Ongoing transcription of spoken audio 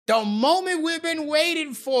The moment we've been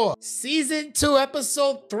waiting for. Season 2,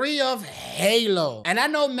 episode 3 of Halo. And I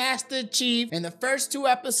know Master Chief in the first 2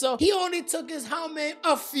 episodes, he only took his helmet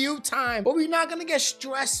a few times, but we're not gonna get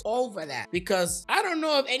stressed over that because I don't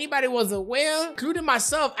know if anybody was aware, including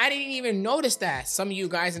myself. I didn't even notice that. Some of you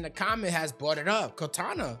guys in the comment has brought it up.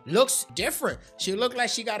 Cortana looks different. She looked like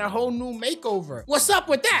she got a whole new makeover. What's up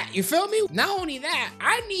with that? You feel me? Not only that,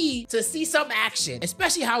 I need to see some action,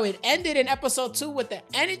 especially how it ended in episode 2 with the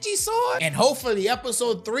energy sword. And hopefully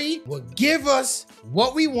episode 3 will give us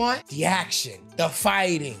what we want: the action, the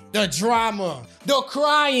fighting, the drama, the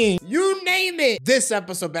crying, you name it. This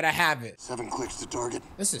episode better have it. 7 clicks to target.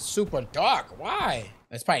 This is super dark. Why?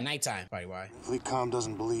 It's probably nighttime. Probably why. Fleet Comm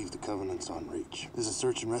doesn't believe the Covenant's on reach. This is a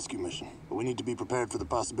search and rescue mission, but we need to be prepared for the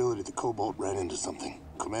possibility the Cobalt ran into something.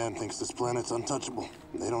 Command thinks this planet's untouchable.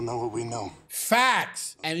 They don't know what we know.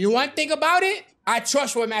 Facts. And you want to think about it? I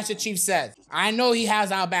trust what Master Chief says. I know he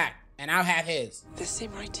has our back, and I'll have his. This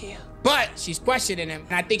seem right to you? But she's questioning him,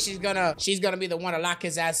 and I think she's gonna be the one to lock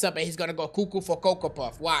his ass up, and he's gonna go cuckoo for Cocoa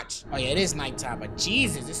Puff. Watch. Oh yeah, it is nighttime, but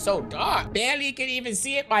Jesus, it's so dark. Barely can even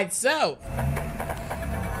see it myself.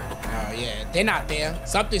 Oh yeah, they're not there.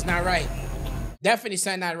 Something's not right. Definitely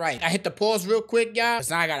something not right. I hit the pause real quick, y'all, because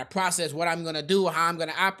now I gotta process what I'm gonna do, how I'm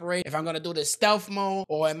gonna operate, if I'm gonna do the stealth mode,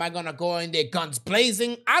 or am I gonna go in there guns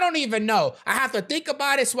blazing? I don't even know. I have to think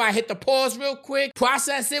about it, so I hit the pause real quick,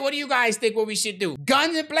 process it. What do you guys think what we should do?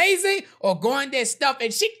 Guns and blazing, or go in there stuff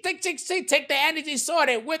and take the energy sword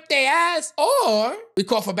and whip their ass, or we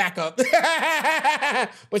call for backup.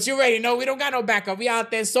 But you already know we don't got no backup. We out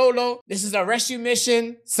there solo. This is a rescue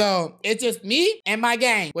mission, so it's just me and my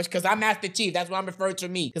gang, which, because I'm Master Chief, that's what I'm referring to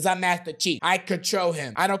me, because I'm Master Chief. I control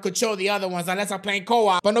him. I don't control the other ones unless I'm playing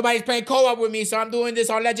co-op, but nobody's playing co-op with me, so I'm doing this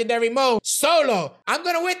on legendary mode. Solo. I'm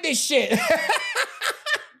gonna win this shit.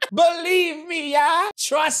 Believe me, y'all.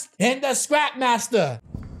 Trust in the Scrap Master.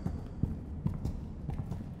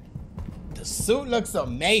 The suit looks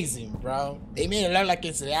amazing, bro. They made it look like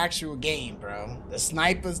it's the actual game, bro. The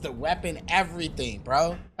snipers, the weapon, everything,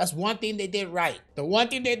 bro. That's one thing they did right. The one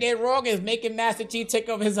thing they did wrong is making Master Chief take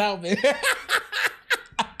off his helmet.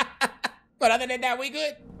 But other than that, we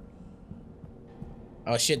good?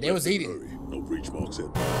 Oh shit, they was eating. No breach marks in.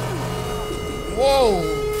 Whoa.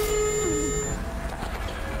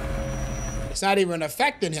 It's not even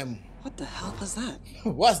affecting him. What the hell was that?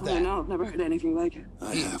 What's that? I know, I've never heard anything like it.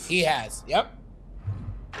 He has, yep.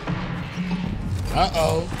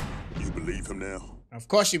 Uh-oh. You believe him now? Of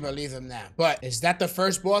course you believe him now. But is that the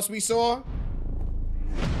first boss we saw?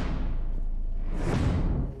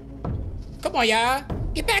 Come on, y'all.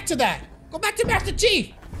 Get back to that. Go back to Master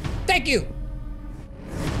Chief. Thank you.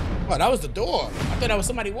 Oh, that was the door. I thought that was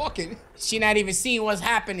somebody walking. She not even seeing what's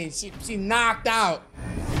happening. She knocked out.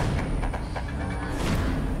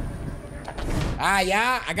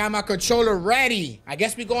 Yeah, I got my controller ready. I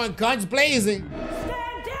guess we going guns blazing.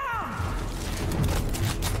 Stand down!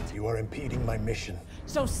 You are impeding my mission.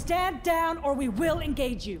 So stand down or we will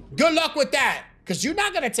engage you. Good luck with that, because you're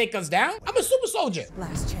not gonna take us down. I'm a super soldier.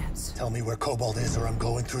 Last chance. Tell me where Cobalt is or I'm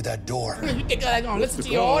going through that door. You think I'm gonna listen to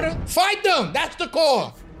your order? Fight them! That's the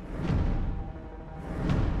core.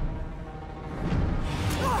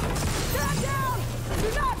 Stand down!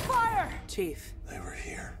 Do not fire! Chief. They were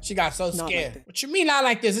here. She got so Not scared. like that. What you mean not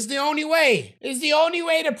like this? It's the only way. It's the only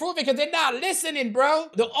way to prove it, because they're not listening, bro.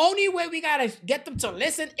 The only way we gotta get them to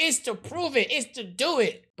listen is to prove it, is to do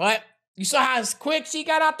it. But you saw how quick she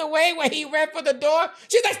got out the way when he ran for the door?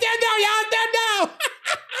 She's like, stand down, y'all, stand down.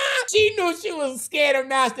 She knew she was scared of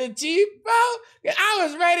Master Chief, bro. I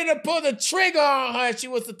was ready to pull the trigger on her if she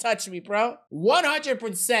was to touch me, bro.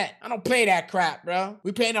 100%. I don't play that crap, bro.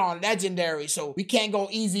 We playing it on Legendary, so we can't go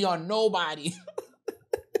easy on nobody.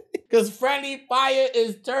 Because friendly fire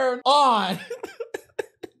is turned on.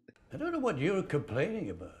 I don't know what you're complaining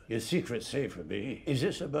about. Your secret's safe for me. Is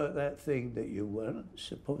this about that thing that you weren't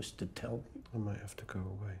supposed to tell me? I might have to go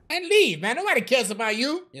away. And leave, man. Nobody cares about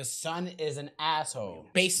you. Your son is an asshole.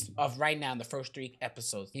 Based off right now in the first 3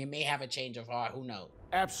 episodes. He may have a change of heart. Who knows?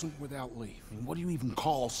 Absent without leave. And what do you even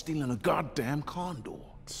call stealing a goddamn condor?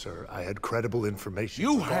 Sir, I had credible information.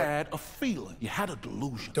 You had a feeling. You had a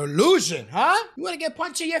delusion. Delusion, huh? You want to get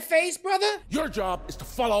punched in your face, brother? Your job is to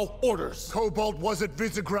follow orders. Cobalt was at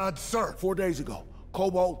Visegrad, sir. 4 days ago,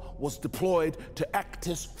 Cobalt was deployed to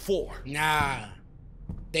Actis 4. Nah.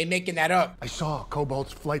 They making that up. I saw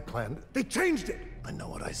Cobalt's flight plan. They changed it. I know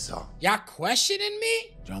what I saw. Y'all questioning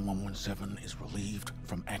me? John 117 is relieved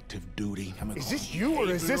from active duty. Is this you or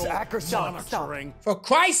is this Ackerson? Stop. For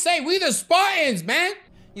Christ's sake, we the Spartans, man.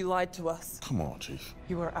 You lied to us. Come on, Chief.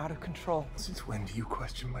 You were out of control. Since when do you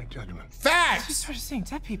question my judgment? You Facts! started seeing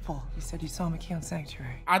dead people. You said you saw Mickey on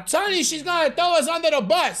Sanctuary. I'm telling you, she's gonna throw us under the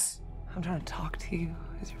bus. I'm trying to talk to you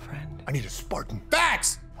as your friend. I need a Spartan.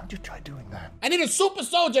 Facts! Why'd you try doing that? I need a super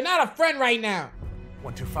soldier, not a friend right now.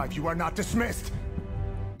 125, you are not dismissed.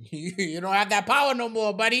 You don't have that power no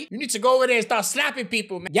more, buddy. You need to go over there and start slapping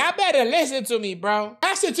people, man. Y'all better listen to me, bro.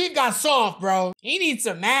 Masterchief got soft, bro. He needs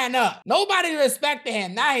to man up. Nobody respected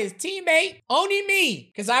him, not his teammate. Only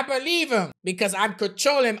me, because I believe him. Because I'm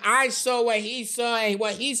controlling him. I saw what he saw, and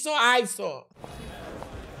what he saw, I saw.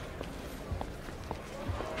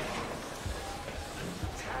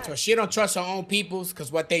 So she don't trust her own peoples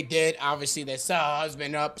because what they did, obviously they set her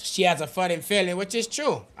husband up. She has a funny feeling, which is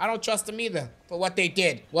true. I don't trust them either for what they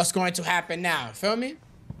did. What's going to happen now? Feel me?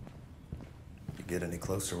 If you get any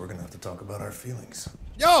closer, we're gonna have to talk about our feelings.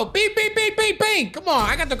 Yo, beep, beep, beep, beep, beep. Come on,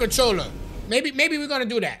 I got the controller. Maybe we're gonna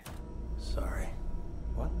do that. Sorry.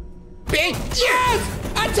 What? Beep. Yes!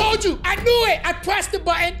 I told you, I knew it. I pressed the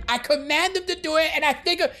button, I commanded him to do it, and I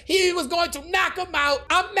figured he was going to knock him out.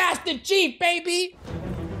 I'm Master Chief, baby.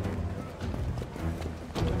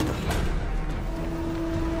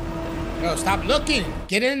 Yo, stop looking.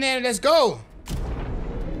 Get in there, let's go.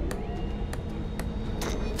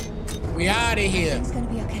 We out of here. It's gonna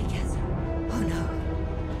be okay, Kessler. Oh no.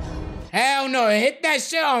 Hell no, hit that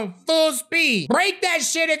shit on full speed. Break that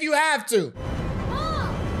shit if you have to.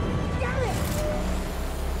 Damn it!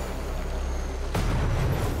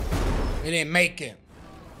 We didn't make it.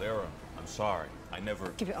 Laera, I'm sorry. I never...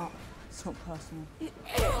 Give it up. It's not personal.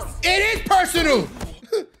 It is personal.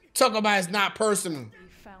 Talk about it's not personal.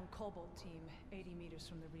 Found Cobalt team 80 meters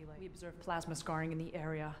from the relay. We observed plasma scarring in the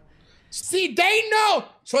area. See, they know.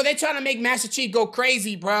 So they trying to make Master Chief go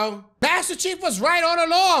crazy, bro. Master Chief was right all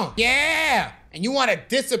along. Yeah. And you want to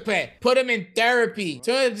discipline. Put him in therapy.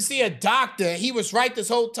 Tell him to see a doctor. He was right this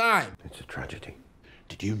whole time. It's a tragedy.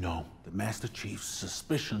 Did you know the Master Chief's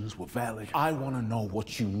suspicions were valid? I want to know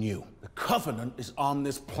what you knew. The Covenant is on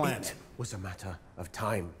this planet. It was a matter of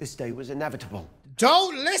time. This day was inevitable.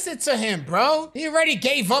 Don't listen to him, bro. He already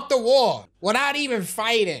gave up the war without even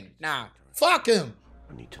fighting. Nah, fuck him.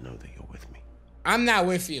 I need to know that you're with me. I'm not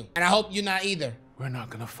with you, and I hope you're not either. We're not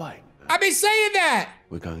gonna fight. I've been saying that.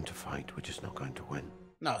 We're going to fight. We're just not going to win.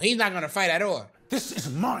 No, he's not gonna fight at all. This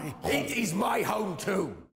is my home. It is my home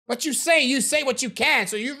too. What you say what you can,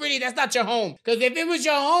 so you really, that's not your home. Because if it was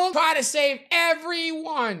your home, try to save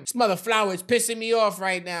everyone. This mother flower is pissing me off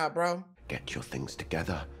right now, bro. Get your things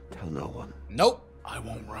together. Tell no one. Nope. I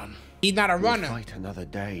won't run. He's not a We'll runner. fight another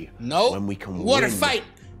day. Nope. When we can We want to win. fight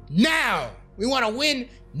now. We want to win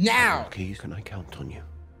now. Keys, can I count on you?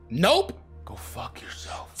 Nope. Go fuck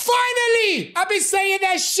yourself. Finally! I've been saying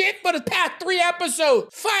that shit for the past 3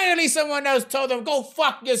 episodes. Finally, someone else told them, go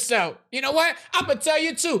fuck yourself. You know what? I'm gonna tell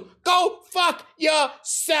you too. Go fuck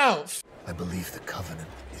yourself. I believe the Covenant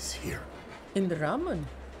is here. In the Raman?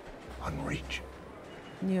 On Reach.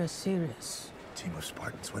 You're serious. Team of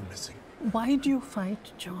Spartans went missing. Why do you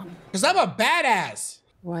fight, John? Because I'm a badass.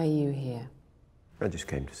 Why are you here? I just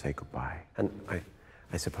came to say goodbye. And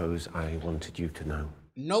I suppose I wanted you to know.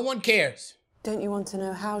 No one cares. Don't you want to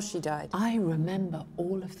know how she died? I remember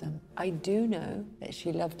all of them. I do know that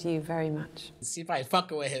she loved you very much. She probably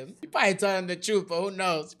fucking with him. She probably telling the truth, but who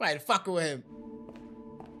knows? She probably fucking with him.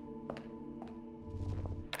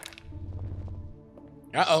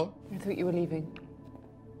 Uh-oh. I thought you were leaving.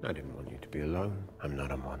 I didn't want you to be alone. I'm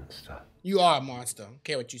not a monster. You are a monster. I don't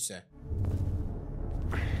care what you say.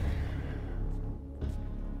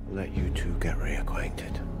 Let you two get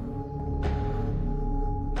reacquainted.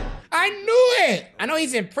 I knew it! I know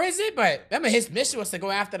he's in prison, but remember his mission was to go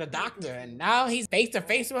after the doctor, and now he's face to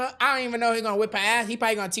face with her. I don't even know if he's gonna whip her ass. He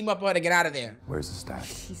probably gonna team up with her to get out of there. Where's the stash?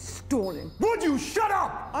 She's stolen. Would you shut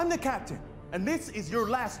up? I'm the captain, and this is your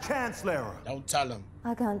last chance, Laera. Don't tell him.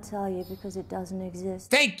 I can't tell you because it doesn't exist.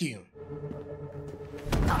 Thank you.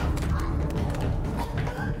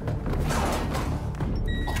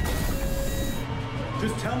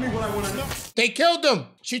 Just tell me what I want to know. They killed him.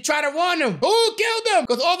 She tried to warn him. Who killed him?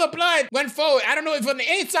 Because all the blood went forward. I don't know if from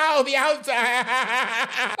the inside or the outside.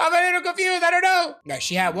 I'm a little confused. I don't know. Yeah,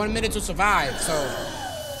 she had 1 minute to survive,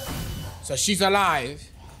 so she's alive.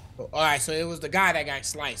 But, all right, so it was the guy that got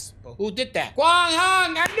sliced. But who did that? Kwan,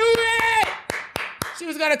 I knew it! She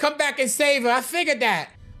was gonna come back and save her. I figured that.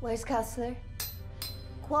 Where's Kessler?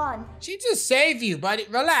 Kwan, She just saved you, buddy.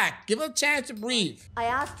 Relax. Give her a chance to breathe. I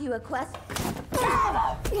asked you a question.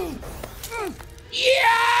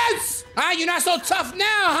 Yes! You're not so tough now,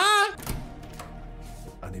 huh?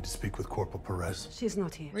 I need to speak with Corporal Perez. guys. She's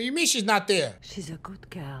not here. What do you mean she's not there? She's a good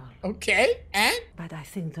girl. Okay, and? But I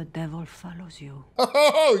think the devil follows you.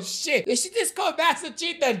 Oh, shit. Did she just call Master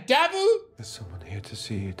Chief the devil? There's someone here to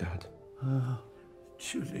see you, Dad.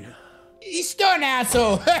 Julia. He's still an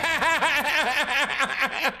asshole.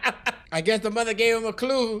 I guess the mother gave him a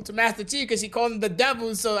clue to Master Chief because he called him the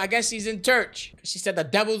devil, so I guess she's in church. She said the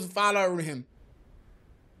devil's following him.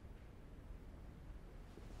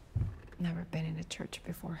 Never been in a church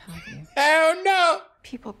before, have you? Hell no!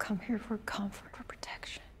 People come here for comfort, for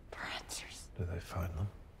protection, for answers. Do they find them?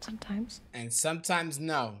 Sometimes. And sometimes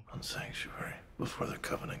no. On Sanctuary, before the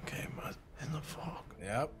Covenant came, in the fog.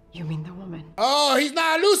 Yep. You mean the woman? Oh, he's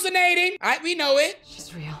not hallucinating. We know it.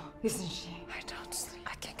 She's real, isn't she? I don't sleep.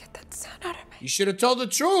 I can't get that sound out of me. You should have told the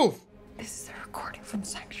truth. This is a recording from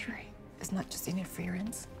Sanctuary. It's not just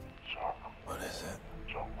interference. What is it?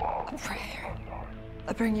 A prayer.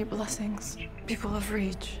 I bring you blessings, people of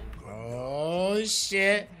Reach. Oh,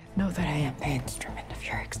 shit. Know that I am the instrument of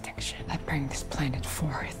your extinction. I bring this planet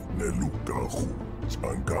forth.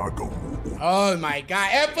 Oh my god,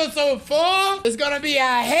 episode 4 is gonna be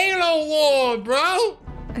a Halo war, bro.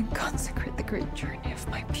 And consecrate the great journey of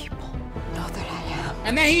my people. Know that I am.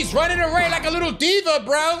 And then he's running away like a little diva,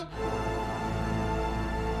 bro.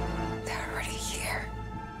 They're already here.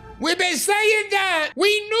 We've been saying that.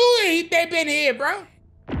 We knew it. They've been here, bro.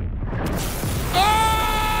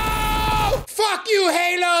 Oh! Fuck you,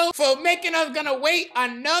 Halo, for making us gonna wait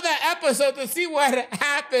another episode to see what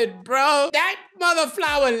happened, bro. That mother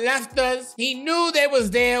flower left us. He knew they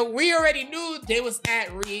was there. We already knew they was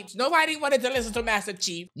at Reach. Nobody wanted to listen to Master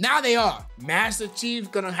Chief. Now they are. Master Chief's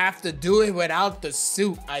gonna have to do it without the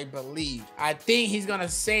suit, I believe. I think he's gonna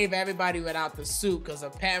save everybody without the suit because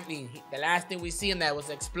apparently the last thing we see him that was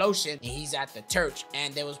an explosion and he's at the church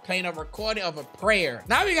and they was playing a recording of a prayer.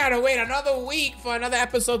 Now we gotta wait another week for another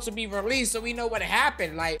episode to be released so we know what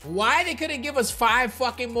happened. Like, why they couldn't give us 5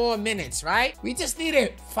 fucking more minutes, right? We just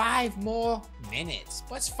needed 5 more minutes.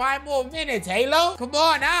 What's 5 more minutes, Halo? Come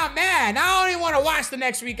on now, man. I don't even want to watch the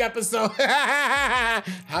next week episode.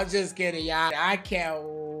 I'm just kidding, y'all. I can't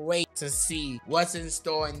wait to see what's in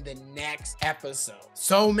store in the next episode.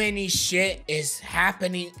 So many shit is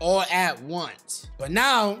happening all at once. But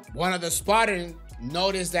now, one of the Spartans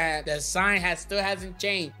noticed that the sign still hasn't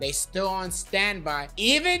changed. They still on standby,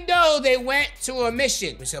 even though they went to a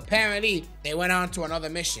mission, which apparently they went on to another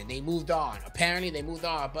mission. They moved on. Apparently they moved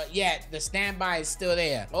on, but yet the standby is still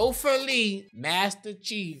there. Hopefully, Master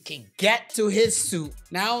Chief can get to his suit.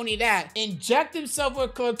 Not only that, inject himself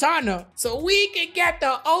with Cortana so we can get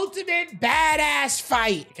the ultimate badass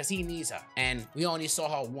fight because he needs her. And we only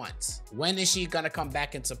saw her once. When is she gonna come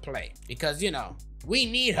back into play? Because, you know, we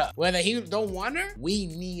need her. Whether he don't want her, we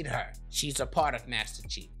need her. She's a part of Master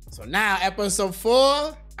Chief. So now, episode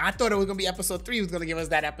 4, I thought it was gonna be episode 3 was gonna give us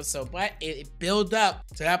that episode, but it built up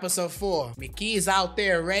to episode 4. Mickey is out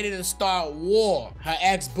there ready to start war. Her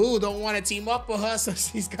ex-boo don't want to team up with her, so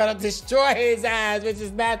she's gonna destroy his ass, which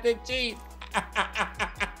is Master Chief.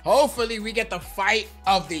 Hopefully we get the fight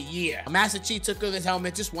of the year. Master Chief took off his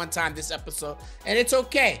helmet just one time this episode, and it's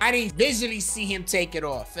okay. I didn't visually see him take it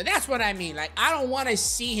off. And that's what I mean. Like, I don't want to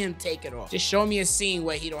see him take it off. Just show me a scene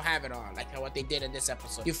where he don't have it on, like what they did in this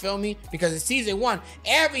episode. You feel me? Because in season 1,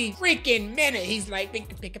 every freaking minute, he's like, pick,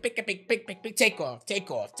 take off, take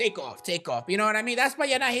off, take off, take off. You know what I mean? That's why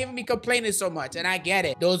you're not hearing me complaining so much, and I get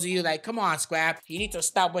it. Those of you like, come on, Scrap. You need to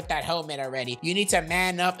stop with that helmet already. You need to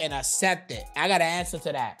man up and accept it. I got an answer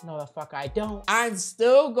to that. No, the fuck I don't. I'm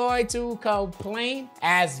still going to complain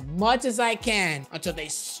as much as I can until they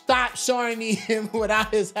stop showing me him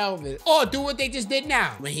without his helmet. Or do what they just did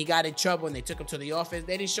now. When he got in trouble and they took him to the office,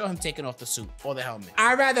 they didn't show him taking off the suit or the helmet.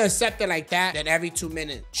 I'd rather accept it like that than every 2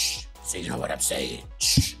 minutes. Shh. So you know what I'm saying?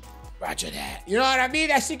 Shh. Roger that. You know what I mean?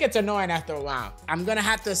 That shit gets annoying after a while. I'm gonna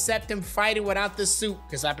have to accept him fighting without the suit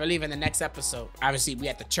because I believe in the next episode. Obviously, we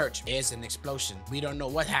at the church. There's an explosion. We don't know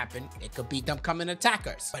what happened. It could be them coming to attack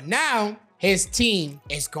us. But now, his team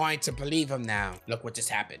is going to believe him now. Look what just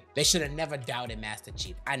happened. They should have never doubted Master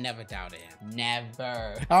Chief. I never doubted him.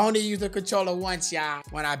 Never. I only used the controller once, y'all,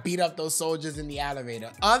 when I beat up those soldiers in the elevator.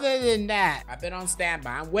 Other than that, I've been on standby.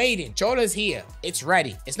 I'm waiting. Controller's here. It's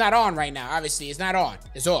ready. It's not on right now. Obviously, it's not on.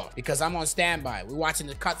 It's off because I'm on standby. We're watching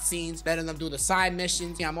the cutscenes, letting them do the side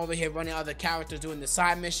missions. I'm over here running other characters doing the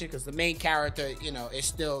side mission because the main character, you know, is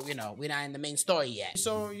still, you know, we're not in the main story yet.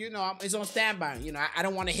 So, you know, it's on standby. You know, I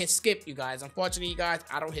don't want to hit skip, you guys. guys. Unfortunately, you guys,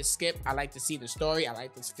 I don't hit skip. I like to see the story. I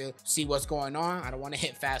like to see what's going on. I don't want to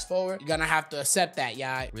hit fast forward. You're gonna have to accept that,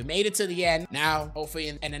 y'all. We made it to the end. Now, hopefully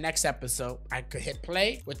in the next episode, I could hit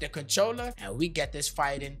play with the controller and we get this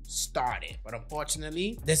fighting started. But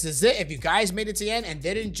unfortunately, this is it. If you guys made it to the end and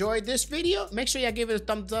did enjoy this video, make sure y'all give it a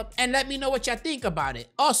thumbs up and let me know what y'all think about it.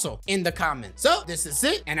 Also, in the comments. So, this is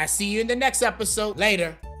it, and I see you in the next episode.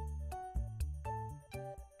 Later.